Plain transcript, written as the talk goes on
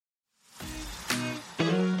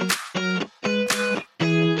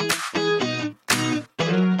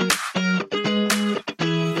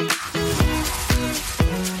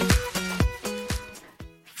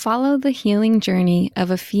Follow the healing journey of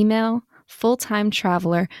a female, full-time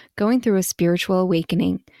traveler going through a spiritual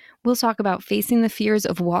awakening. We'll talk about facing the fears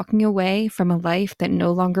of walking away from a life that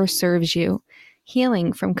no longer serves you,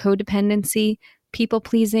 healing from codependency,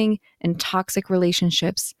 people-pleasing, and toxic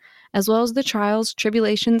relationships, as well as the trials,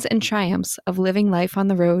 tribulations, and triumphs of living life on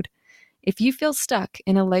the road. If you feel stuck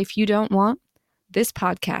in a life you don't want, this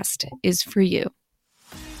podcast is for you.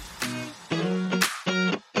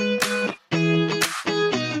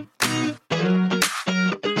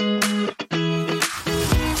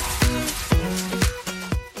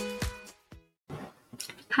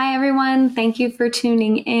 Hi, everyone. Thank you for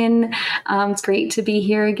tuning in. It's great to be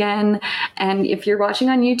here again. And if you're watching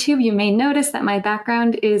on YouTube, you may notice that my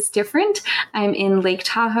background is different. I'm in Lake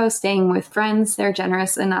Tahoe staying with friends. They're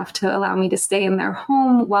generous enough to allow me to stay in their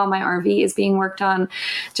home while my RV is being worked on.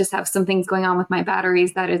 Just have some things going on with my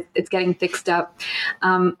batteries that it's getting fixed up.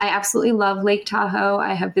 I absolutely love Lake Tahoe.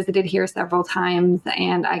 I have visited here several times,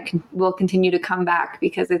 and will continue to come back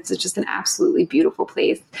because it's just an absolutely beautiful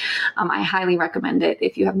place. I highly recommend it.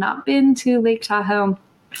 If you have not been to Lake Tahoe,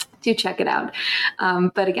 do check it out.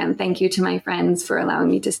 But again, thank you to my friends for allowing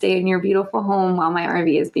me to stay in your beautiful home while my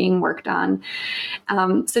RV is being worked on.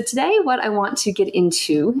 So today, what I want to get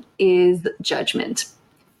into is judgment.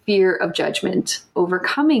 Fear of judgment,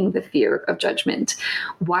 overcoming the fear of judgment.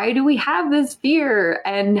 Why do we have this fear,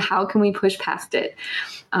 and how can we push past it?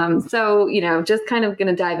 Just kind of going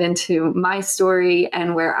to dive into my story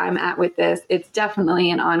and where I'm at with this. It's definitely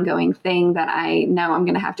an ongoing thing that I know I'm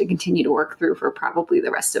going to have to continue to work through for probably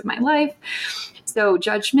the rest of my life. So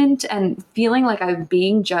judgment and feeling like I'm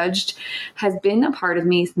being judged has been a part of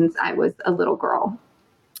me since I was a little girl.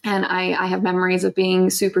 And I have memories of being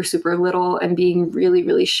super, super little and being really,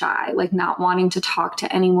 really shy, like not wanting to talk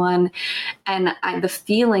to anyone. And the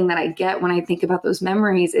feeling that I get when I think about those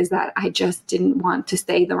memories is that I just didn't want to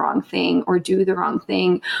say the wrong thing or do the wrong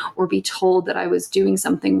thing or be told that I was doing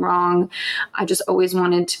something wrong. I just always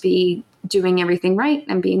wanted to be doing everything right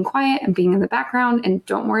and being quiet and being in the background and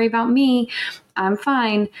don't worry about me. I'm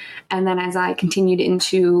fine. And then as I continued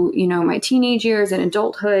into, my teenage years and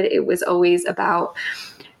adulthood, it was always about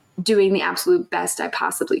doing the absolute best I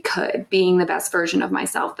possibly could, being the best version of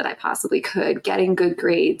myself that I possibly could, getting good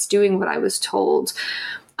grades, doing what I was told,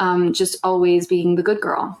 just always being the good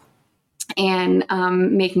girl. And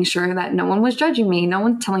making sure that no one was judging me. No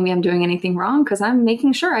one's telling me I'm doing anything wrong because I'm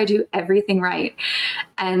making sure I do everything right.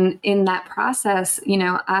 And in that process,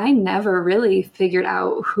 I never really figured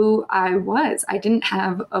out who I was. I didn't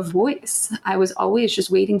have a voice. I was always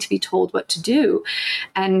just waiting to be told what to do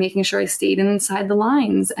and making sure I stayed inside the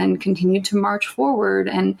lines and continued to march forward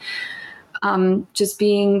and just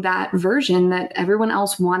being that version that everyone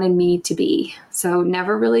else wanted me to be. So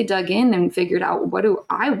never really dug in and figured out, what do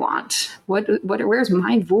I want? Where's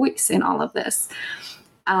my voice in all of this?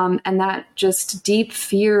 And that just deep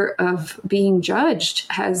fear of being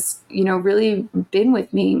judged has, really been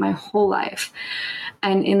with me my whole life.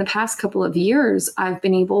 And in the past couple of years, I've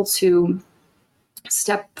been able to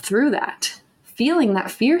step through that, feeling that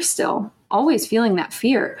fear still, always feeling that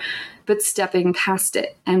fear, but stepping past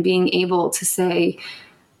it and being able to say,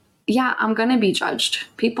 yeah, I'm going to be judged.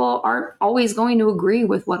 People aren't always going to agree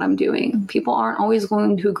with what I'm doing. People aren't always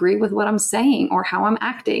going to agree with what I'm saying or how I'm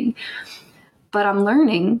acting. But I'm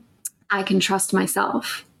learning I can trust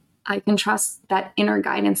myself. I can trust that inner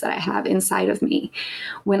guidance that I have inside of me.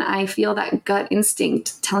 When I feel that gut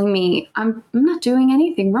instinct telling me I'm not doing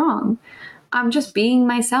anything wrong, I'm just being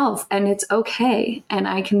myself and it's okay. And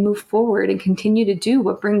I can move forward and continue to do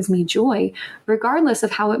what brings me joy, regardless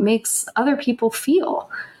of how it makes other people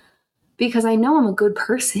feel. Because I know I'm a good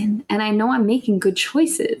person and I know I'm making good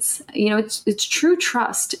choices. It's true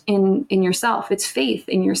trust in yourself. It's faith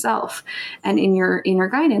in yourself and in your inner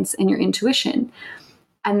guidance and your intuition.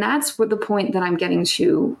 And that's what the point that I'm getting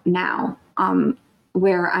to now,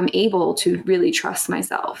 where I'm able to really trust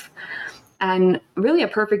myself. And really a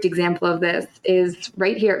perfect example of this is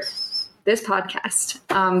right here, this podcast,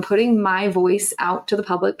 putting my voice out to the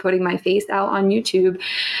public, putting my face out on YouTube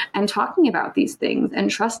and talking about these things and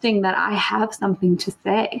trusting that I have something to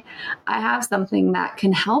say. I have something that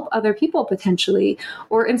can help other people potentially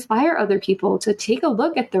or inspire other people to take a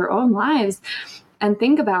look at their own lives and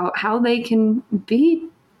think about how they can be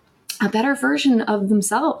a better version of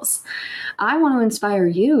themselves. I want to inspire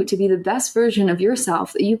you to be the best version of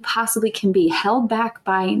yourself that you possibly can be, held back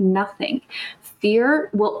by nothing. Fear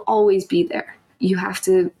will always be there. You have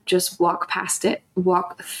to just walk past it,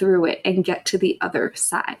 walk through it, and get to the other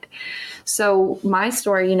side. So my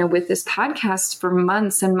story, with this podcast for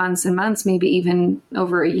months and months and months, maybe even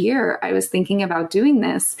over a year, I was thinking about doing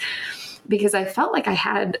this. because I felt like I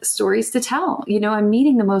had stories to tell. I'm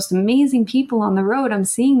meeting the most amazing people on the road. I'm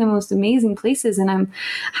seeing the most amazing places, and I'm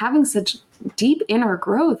having such deep inner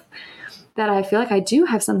growth that I feel like I do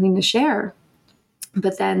have something to share.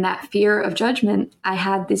 But then that fear of judgment, I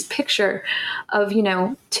had this picture of,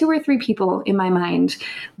 2 or 3 people in my mind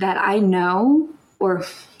that I know, or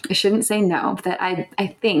I shouldn't say no, that I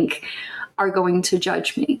think are going to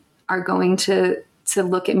judge me, are going to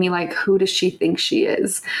look at me like, who does she think she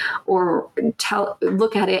is? Or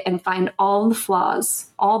look at it and find all the flaws,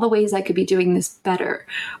 all the ways I could be doing this better,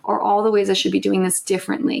 or all the ways I should be doing this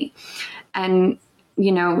differently. And,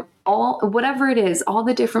 whatever it is, all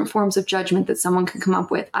the different forms of judgment that someone could come up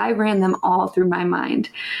with, I ran them all through my mind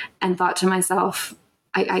and thought to myself,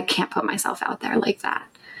 I can't put myself out there like that.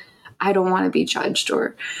 I don't want to be judged.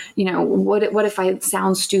 Or, what if I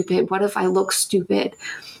sound stupid? What if I look stupid?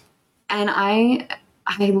 And I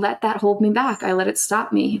let that hold me back. I let it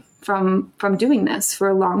stop me from doing this for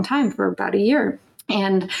a long time, for about a year.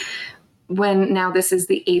 And now this is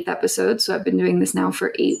the 8th episode, so I've been doing this now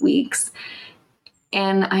for 8 weeks.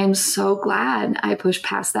 And I'm so glad I pushed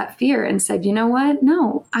past that fear and said, you know what?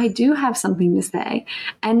 No, I do have something to say.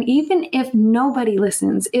 And even if nobody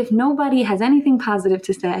listens, if nobody has anything positive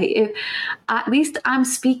to say, if at least I'm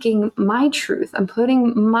speaking my truth, I'm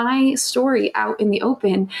putting my story out in the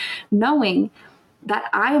open, knowing that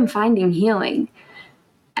I am finding healing.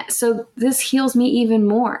 So this heals me even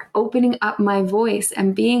more. Opening up my voice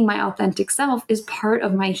and being my authentic self is part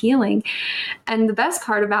of my healing. And the best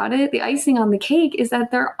part about it, the icing on the cake, is that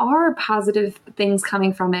there are positive things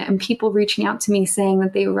coming from it, and people reaching out to me saying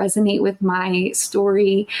that they resonate with my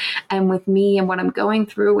story and with me and what I'm going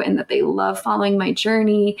through, and that they love following my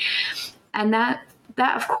journey. And that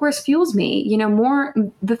of course fuels me.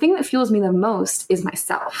 The thing that fuels me the most is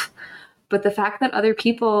myself. But the fact that other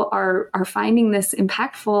people are finding this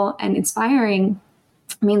impactful and inspiring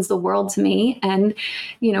means the world to me, and,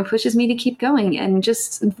 pushes me to keep going, and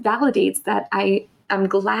just validates that I'm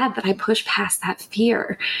glad that I pushed past that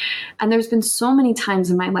fear. And there's been so many times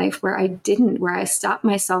in my life where I stopped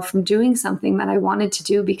myself from doing something that I wanted to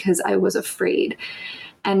do because I was afraid.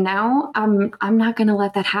 And now I'm not going to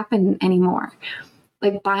let that happen anymore.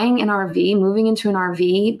 Like buying an RV, moving into an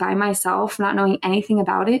RV by myself, not knowing anything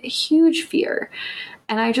about it, huge fear.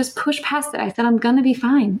 And I just pushed past it. I said, I'm going to be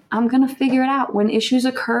fine. I'm going to figure it out. When issues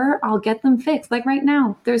occur, I'll get them fixed. Like right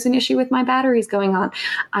now, there's an issue with my batteries going on.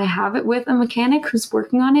 I have it with a mechanic who's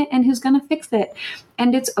working on it and who's going to fix it.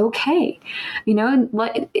 And it's okay.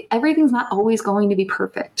 Everything's not always going to be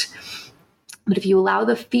perfect. But if you allow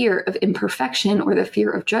the fear of imperfection or the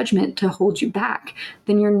fear of judgment to hold you back,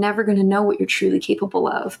 then you're never going to know what you're truly capable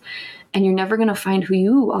of. And you're never going to find who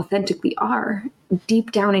you authentically are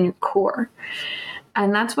deep down in your core.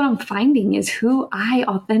 And that's what I'm finding, is who I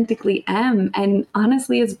authentically am. And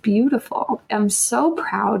honestly, it's beautiful. I'm so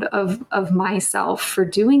proud of myself for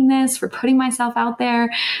doing this, for putting myself out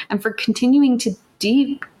there, and for continuing to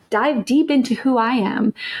dive deep into who I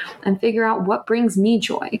am and figure out what brings me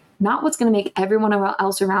joy, not what's going to make everyone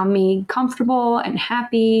else around me comfortable and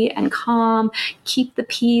happy and calm, keep the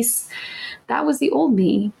peace. That was the old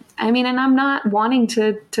me. And I'm not wanting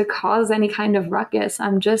to cause any kind of ruckus.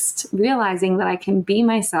 I'm just realizing that I can be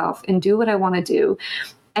myself and do what I want to do.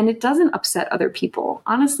 And it doesn't upset other people.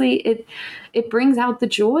 Honestly, it brings out the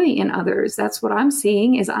joy in others. That's what I'm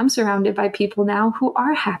seeing, is I'm surrounded by people now who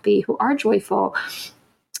are happy, who are joyful,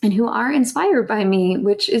 and who are inspired by me,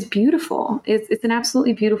 which is beautiful. It's an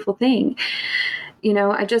absolutely beautiful thing.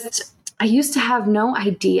 I used to have no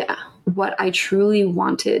idea what I truly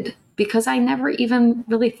wanted because I never even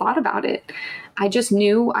really thought about it. I just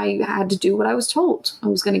knew I had to do what I was told. I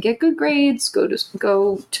was going to get good grades, go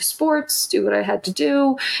to sports, do what I had to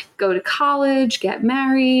do, go to college, get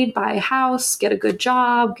married, buy a house, get a good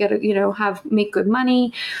job, make good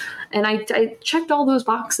money. And I checked all those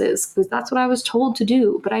boxes because that's what I was told to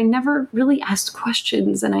do. But I never really asked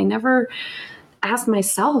questions, and I never asked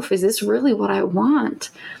myself, is this really what I want?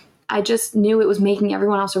 I just knew it was making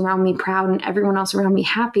everyone else around me proud and everyone else around me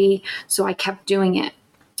happy. So I kept doing it.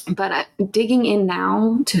 But digging in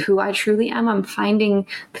now to who I truly am, I'm finding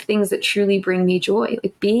the things that truly bring me joy,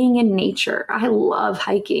 like being in nature. I love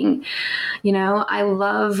hiking. I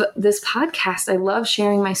love this podcast. I love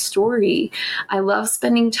sharing my story. I love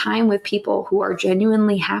spending time with people who are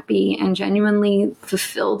genuinely happy and genuinely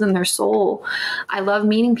fulfilled in their soul. I love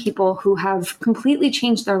meeting people who have completely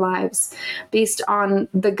changed their lives based on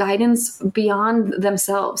the guidance beyond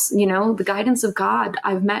themselves, the guidance of God.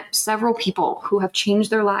 I've met several people who have changed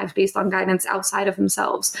their lives based on guidance outside of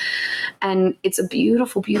themselves. And it's a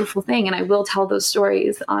beautiful, beautiful thing. And I will tell those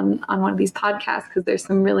stories on one of these podcasts, because there's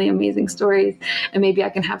some really amazing stories, and maybe I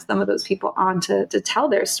can have some of those people on to tell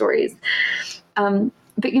their stories. But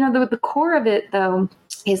the core of it, though,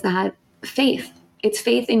 is that faith. It's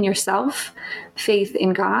faith in yourself, faith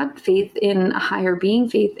in God, faith in a higher being,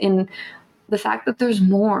 faith in the fact that there's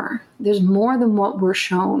more. There's more than what we're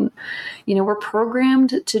shown. We're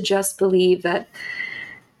programmed to just believe that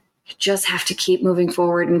you just have to keep moving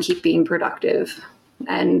forward and keep being productive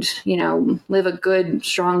and, live a good,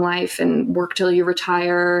 strong life and work till you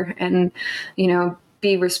retire and,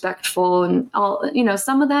 be respectful and all.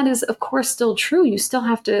 Some of that is, of course, still true. You still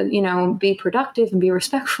have to, be productive and be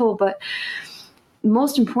respectful. But the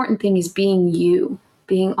most important thing is being you,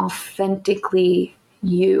 being authentically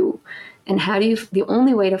you. And the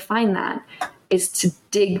only way to find that is to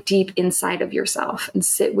dig deep inside of yourself and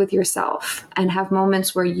sit with yourself and have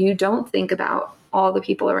moments where you don't think about all the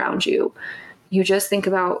people around you. You just think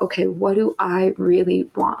about, okay, what do I really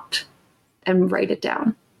want? And write it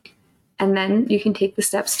down. And then you can take the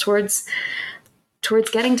steps towards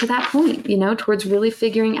getting to that point, towards really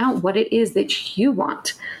figuring out what it is that you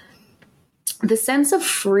want. The sense of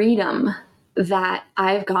freedom that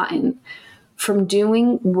I've gotten from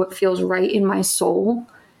doing what feels right in my soul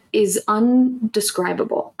is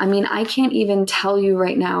undescribable. I mean, I can't even tell you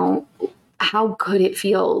right now how good it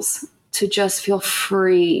feels to just feel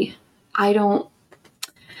free. I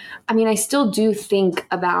still do think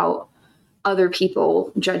about other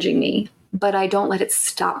people judging me, but I don't let it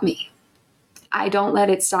stop me. I don't let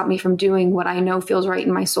it stop me from doing what I know feels right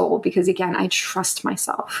in my soul, because again, I trust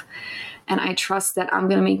myself and I trust that I'm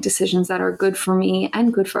going to make decisions that are good for me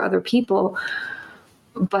and good for other people.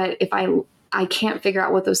 But if I can't figure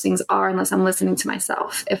out what those things are unless I'm listening to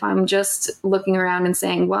myself. If I'm just looking around and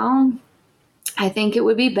saying, well, I think it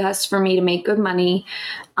would be best for me to make good money.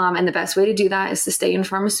 And the best way to do that is to stay in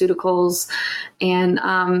pharmaceuticals. And,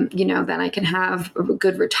 then I can have a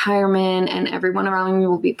good retirement and everyone around me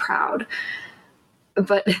will be proud.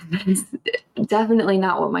 But that's definitely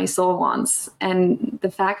not what my soul wants. And the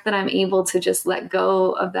fact that I'm able to just let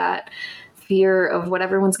go of that fear of what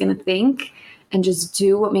everyone's going to think and just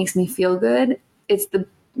do what makes me feel good, it's the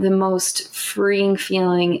most freeing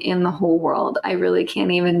feeling in the whole world. I really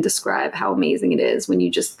can't even describe how amazing it is when you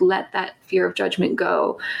just let that fear of judgment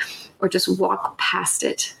go or just walk past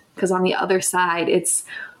it. Because on the other side, it's,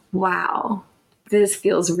 wow, this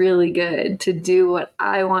feels really good to do what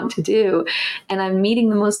I want to do. And I'm meeting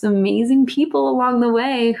the most amazing people along the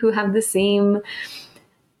way who have the same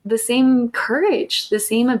courage, the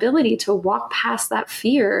same ability to walk past that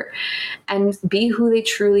fear and be who they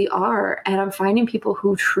truly are. And I'm finding people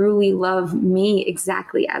who truly love me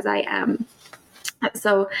exactly as I am.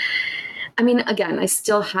 So, again, I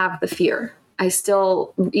still have the fear. I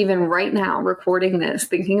still, even right now, recording this,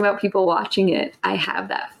 thinking about people watching it, I have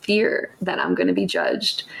that fear that I'm going to be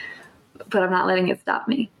judged, but I'm not letting it stop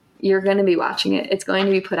me. You're going to be watching it. It's going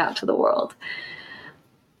to be put out to the world.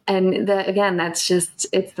 And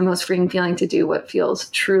it's the most freeing feeling to do what feels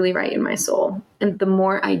truly right in my soul. And the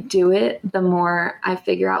more I do it, the more I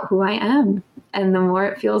figure out who I am. And the more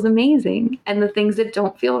it feels amazing. And the things that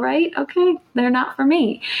don't feel right, okay, they're not for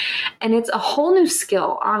me. And it's a whole new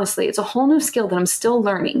skill, honestly. It's a whole new skill that I'm still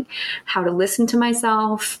learning. How to listen to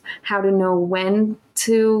myself, how to know when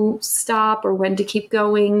to stop or when to keep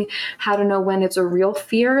going, how to know when it's a real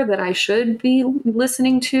fear that I should be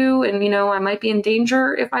listening to. And, I might be in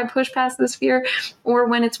danger if I push past this fear, or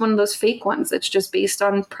when it's one of those fake ones that's just based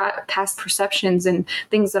on past perceptions and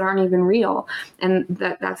things that aren't even real. And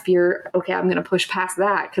that fear, okay, I'm going to push past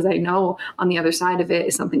that because I know on the other side of it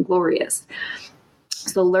is something glorious.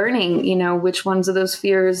 So learning, which ones of those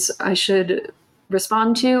fears I should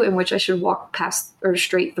respond to and which I should walk past or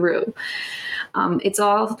straight through. It's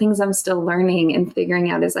all things I'm still learning and figuring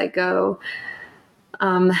out as I go.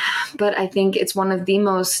 But I think it's one of the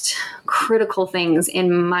most critical things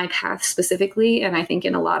in my path specifically, and I think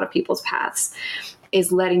in a lot of people's paths,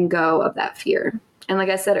 is letting go of that fear. And like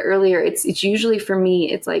I said earlier, it's usually for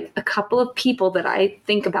me, it's like a couple of people that I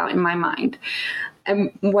think about in my mind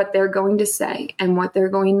and what they're going to say and what they're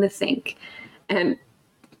going to think. And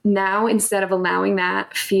now, instead of allowing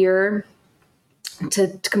that fear to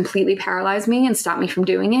completely paralyze me and stop me from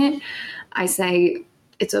doing it, I say,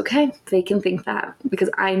 it's okay. They can think that, because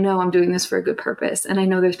I know I'm doing this for a good purpose. And I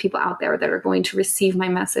know there's people out there that are going to receive my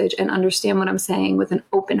message and understand what I'm saying with an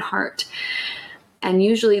open heart. And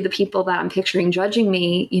usually the people that I'm picturing judging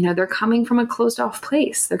me, they're coming from a closed off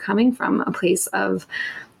place. They're coming from a place of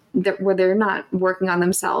where they're not working on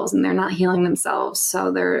themselves and they're not healing themselves.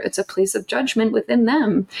 So it's a place of judgment within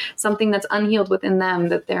them, something that's unhealed within them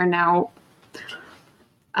that they're now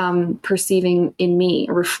perceiving in me,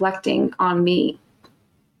 reflecting on me.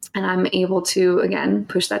 And I'm able to, again,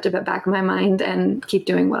 push that to the back of my mind and keep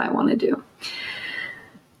doing what I want to do.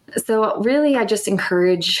 So really, I just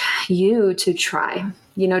encourage you to try,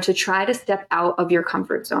 to try to step out of your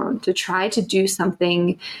comfort zone, to try to do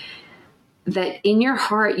something that in your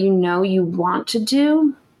heart, you want to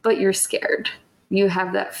do, but you're scared. You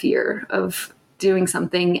have that fear of doing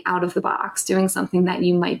something out of the box, doing something that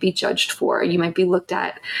you might be judged for. You might be looked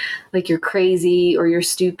at like you're crazy or you're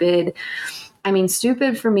stupid. I mean,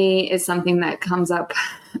 stupid for me is something that comes up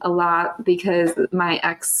a lot because my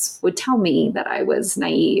ex would tell me that I was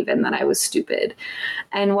naive and that I was stupid.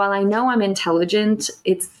 And while I know I'm intelligent,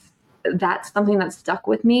 that's something that stuck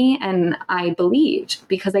with me, and I believed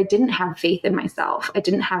because I didn't have faith in myself. I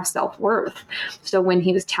didn't have self-worth. So when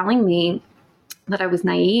he was telling me that I was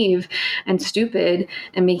naive and stupid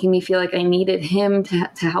and making me feel like I needed him to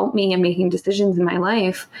help me in making decisions in my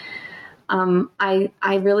life,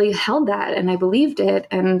 I really held that and I believed it,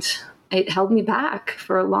 and it held me back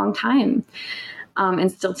for a long time.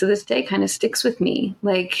 And still to this day kind of sticks with me.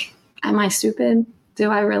 Like, am I stupid? Do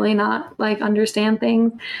I really not understand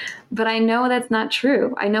things? But I know that's not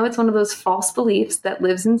true. I know it's one of those false beliefs that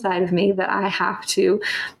lives inside of me that I have to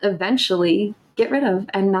eventually get rid of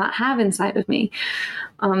and not have inside of me.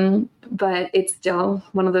 But it's still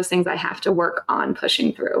one of those things I have to work on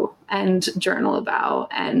pushing through and journal about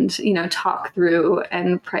and, talk through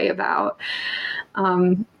and pray about.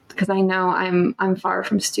 Because I know I'm far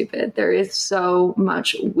from stupid. There is so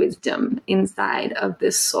much wisdom inside of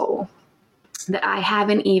this soul that I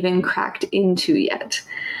haven't even cracked into yet.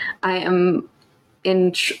 I am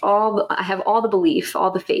I have all the belief,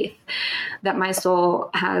 all the faith that my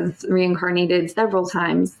soul has reincarnated several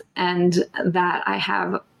times, and that I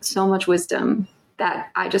have so much wisdom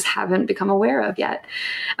that I just haven't become aware of yet.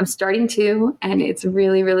 I'm starting to, and it's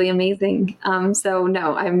really, really amazing. So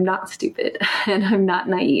no, I'm not stupid and I'm not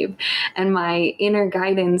naive. And my inner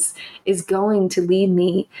guidance is going to lead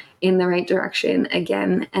me in the right direction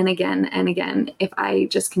again and again and again if I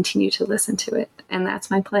just continue to listen to it. And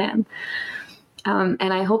that's my plan.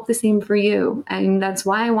 And I hope the same for you. And that's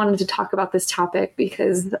why I wanted to talk about this topic,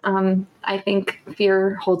 because I think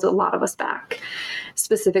fear holds a lot of us back,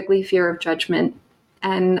 specifically fear of judgment.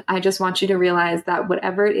 And I just want you to realize that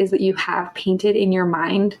whatever it is that you have painted in your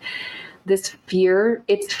mind, this fear,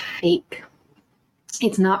 it's fake.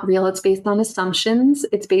 It's not real. It's based on assumptions.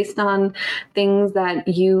 It's based on things that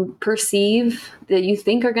you perceive that you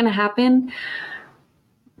think are going to happen,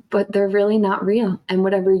 but they're really not real. And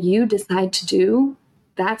whatever you decide to do,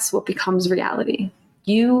 that's what becomes reality.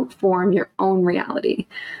 You form your own reality.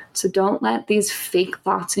 So don't let these fake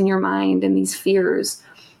thoughts in your mind and these fears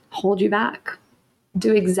hold you back.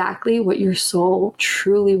 Do exactly what your soul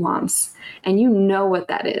truly wants. And you know what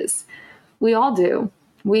that is. We all do.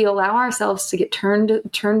 We allow ourselves to get turned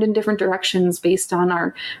in different directions based on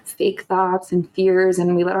our fake thoughts and fears,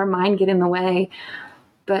 and we let our mind get in the way.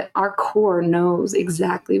 But our core knows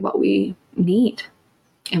exactly what we need,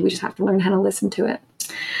 and we just have to learn how to listen to it.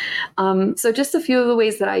 So just a few of the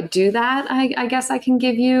ways that I do that, I guess I can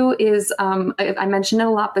give you is, I mentioned it a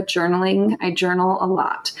lot, but journaling. I journal a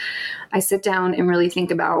lot. I sit down and really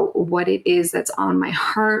think about what it is that's on my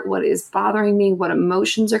heart, what is bothering me, what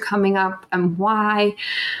emotions are coming up and why,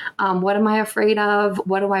 what am I afraid of,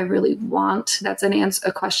 what do I really want? That's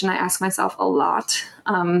a question I ask myself a lot.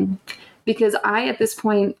 Because at this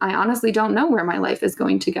point, I honestly don't know where my life is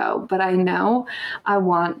going to go, but I know I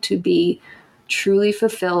want to be truly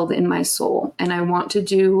fulfilled in my soul. And I want to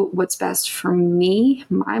do what's best for me,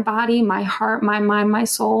 my body, my heart, my mind, my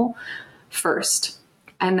soul first.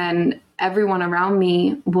 And then everyone around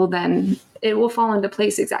me it will fall into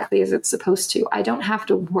place exactly as it's supposed to. I don't have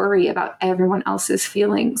to worry about everyone else's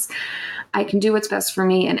feelings. I can do what's best for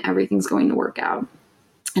me and everything's going to work out.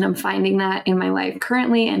 And I'm finding that in my life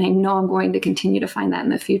currently, and I know I'm going to continue to find that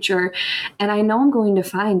in the future. And I know I'm going to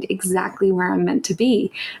find exactly where I'm meant to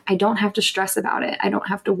be. I don't have to stress about it. I don't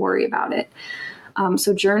have to worry about it.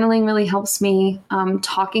 So journaling really helps me.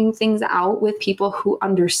 Talking things out with people who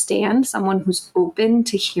understand, someone who's open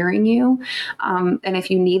to hearing you. And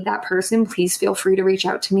if you need that person, please feel free to reach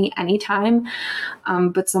out to me anytime.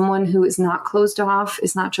 But someone who is not closed off,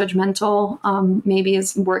 is not judgmental, maybe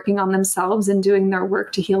is working on themselves and doing their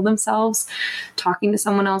work to heal themselves. Talking to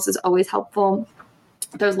someone else is always helpful.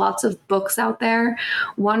 There's lots of books out there.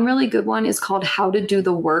 One really good one is called How to Do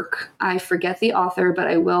the Work. I forget the author, but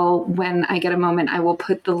I will, when I get a moment, I will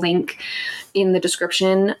put the link in the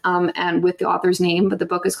description and with the author's name, but the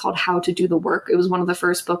book is called How to Do the Work. It was one of the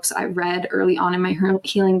first books I read early on in my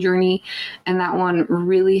healing journey, and that one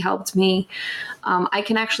really helped me. I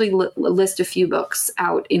can actually list a few books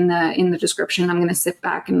out in the description. I'm going to sit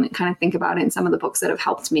back and kind of think about it in some of the books that have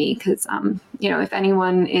helped me, because if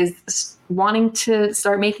anyone is wanting to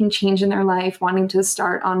start making change in their life, wanting to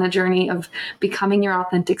start on a journey of becoming your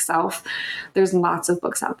authentic self, there's lots of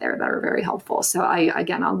books out there that are very helpful. So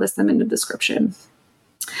I'll list them in the description.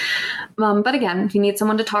 But again, if you need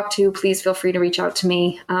someone to talk to, please feel free to reach out to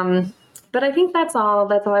me. But I think that's all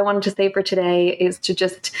I wanted to say for today, is to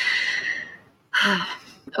just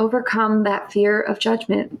overcome that fear of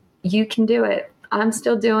judgment. You can do it. I'm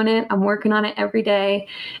still doing it. I'm working on it every day.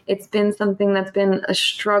 It's been something that's been a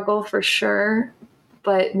struggle for sure.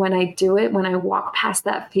 But when I do it, when I walk past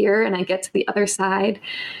that fear and I get to the other side,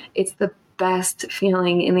 it's the best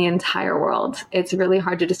feeling in the entire world. It's really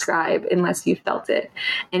hard to describe unless you've felt it.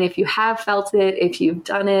 And if you have felt it, if you've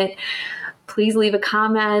done it, please leave a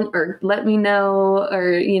comment or let me know,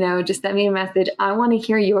 or, just send me a message. I want to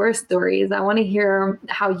hear your stories. I want to hear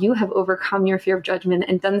how you have overcome your fear of judgment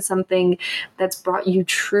and done something that's brought you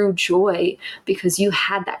true joy because you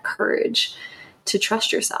had that courage to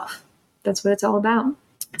trust yourself. That's what it's all about.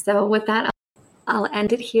 So with that, I'll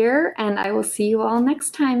end it here, and I will see you all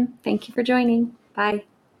next time. Thank you for joining. Bye.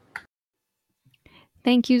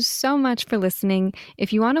 Thank you so much for listening.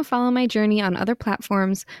 If you want to follow my journey on other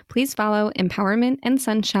platforms, please follow Empowerment and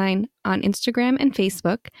Sunshine on Instagram and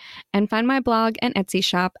Facebook, and find my blog and Etsy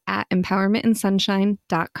shop at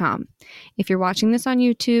empowermentandsunshine.com. If you're watching this on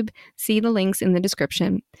YouTube, see the links in the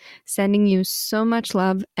description. Sending you so much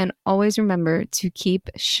love, and always remember to keep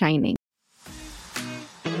shining.